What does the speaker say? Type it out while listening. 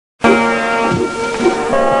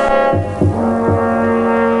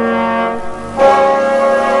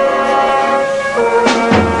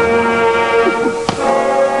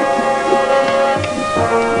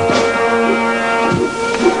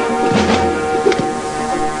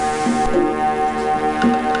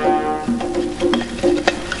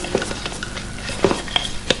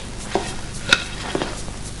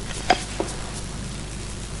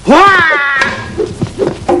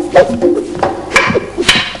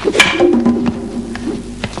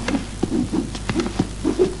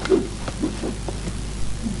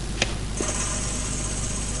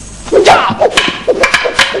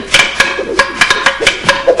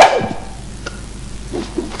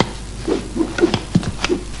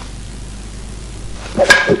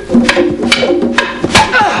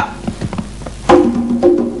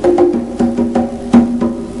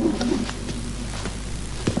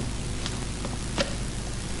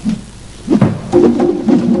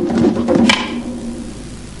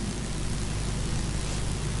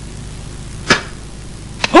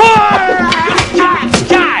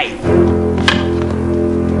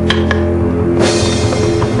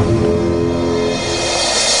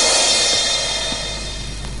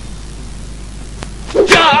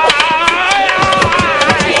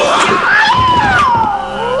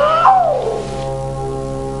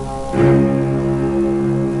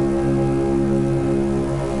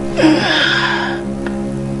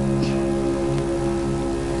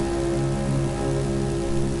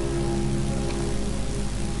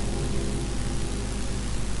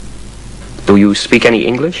Do you speak any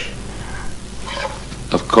English?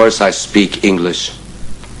 Of course I speak English.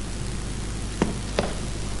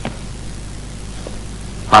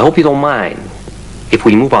 I hope you don't mind if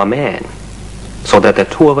we move our man so that the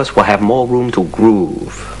two of us will have more room to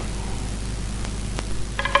groove.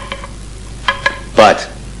 But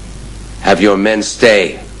have your men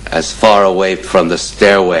stay as far away from the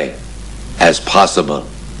stairway as possible.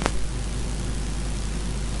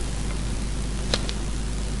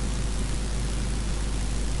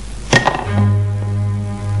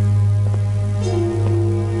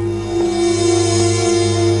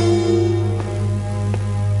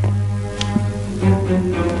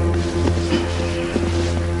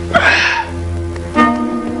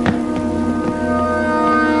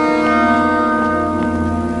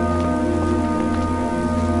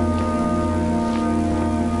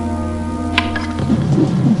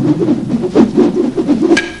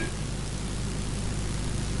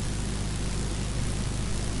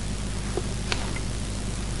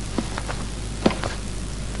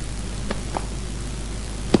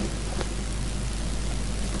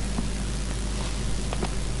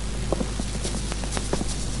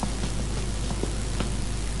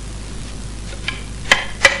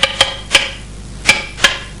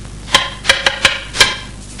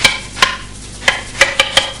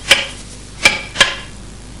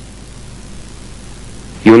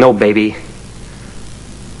 You know, baby,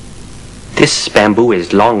 this bamboo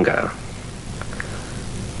is longer,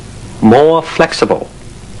 more flexible,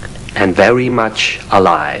 and very much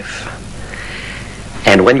alive.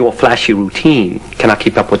 And when your flashy routine cannot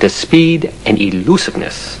keep up with the speed and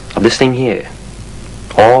elusiveness of this thing here,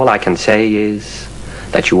 all I can say is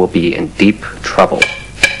that you will be in deep trouble.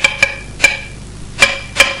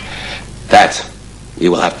 That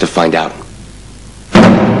you will have to find out.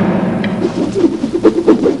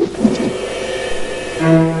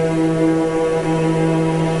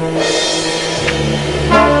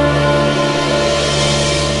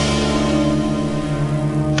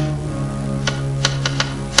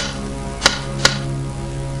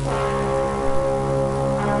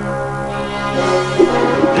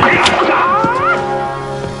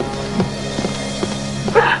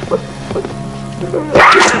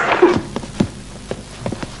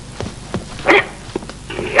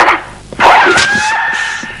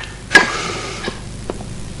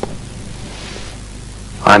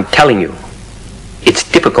 I'm telling you, it's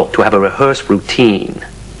difficult to have a rehearsed routine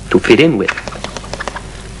to fit in with.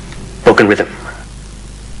 Broken rhythm.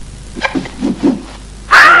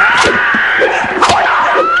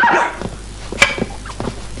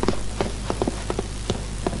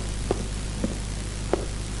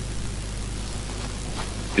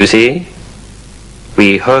 You see,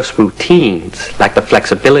 rehearse routines lack the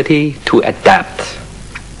flexibility to adapt.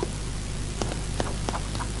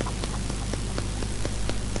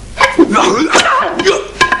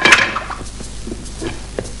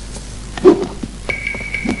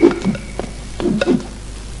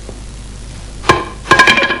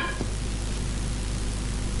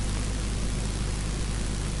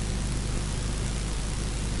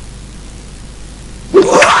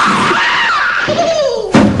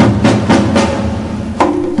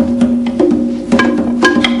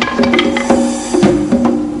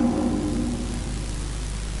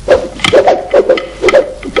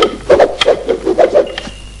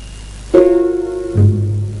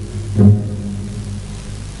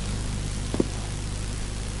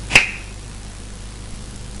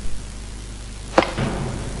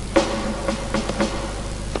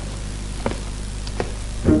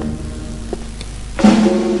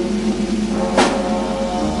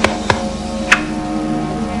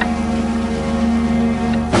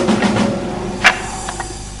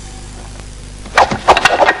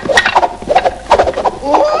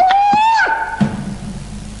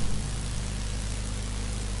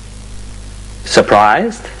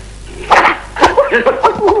 Surprised?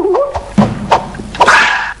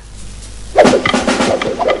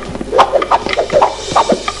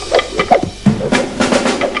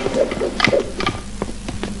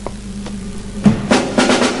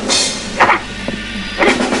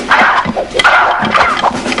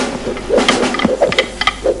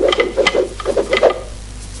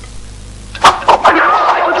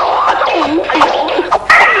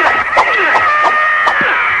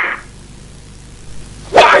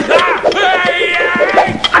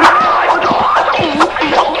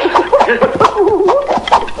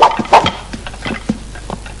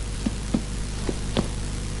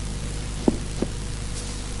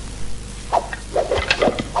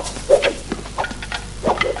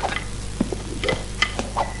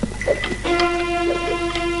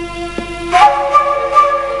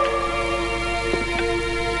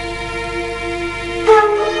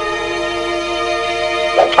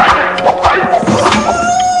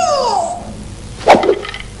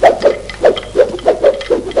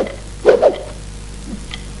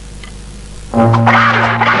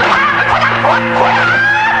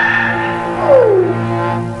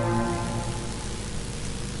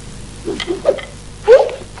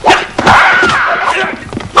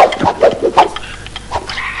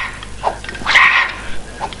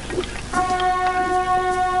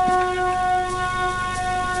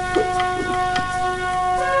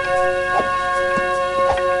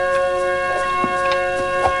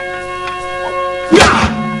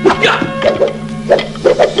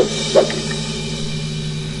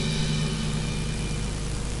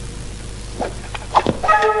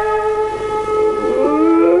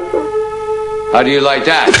 How do you like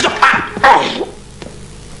that?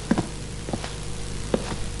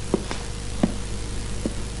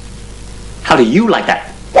 How do you like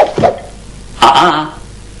that?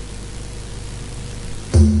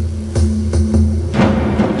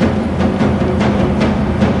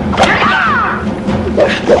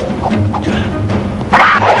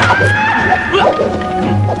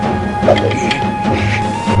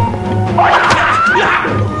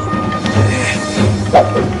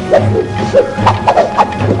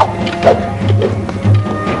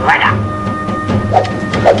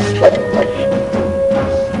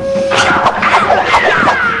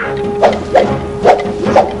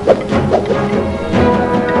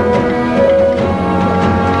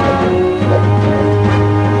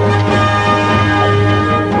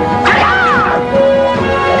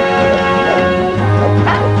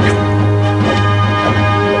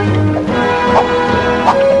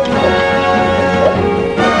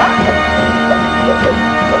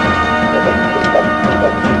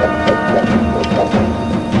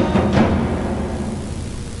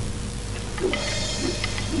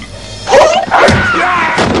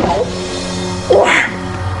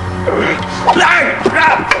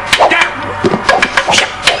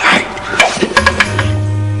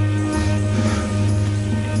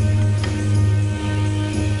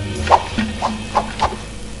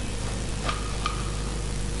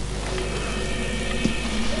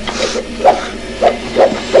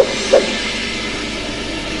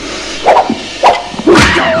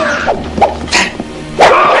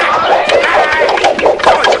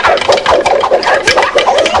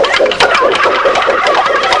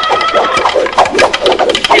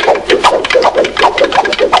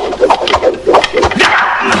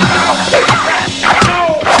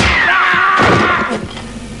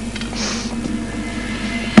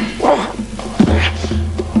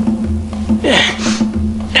 Yeah.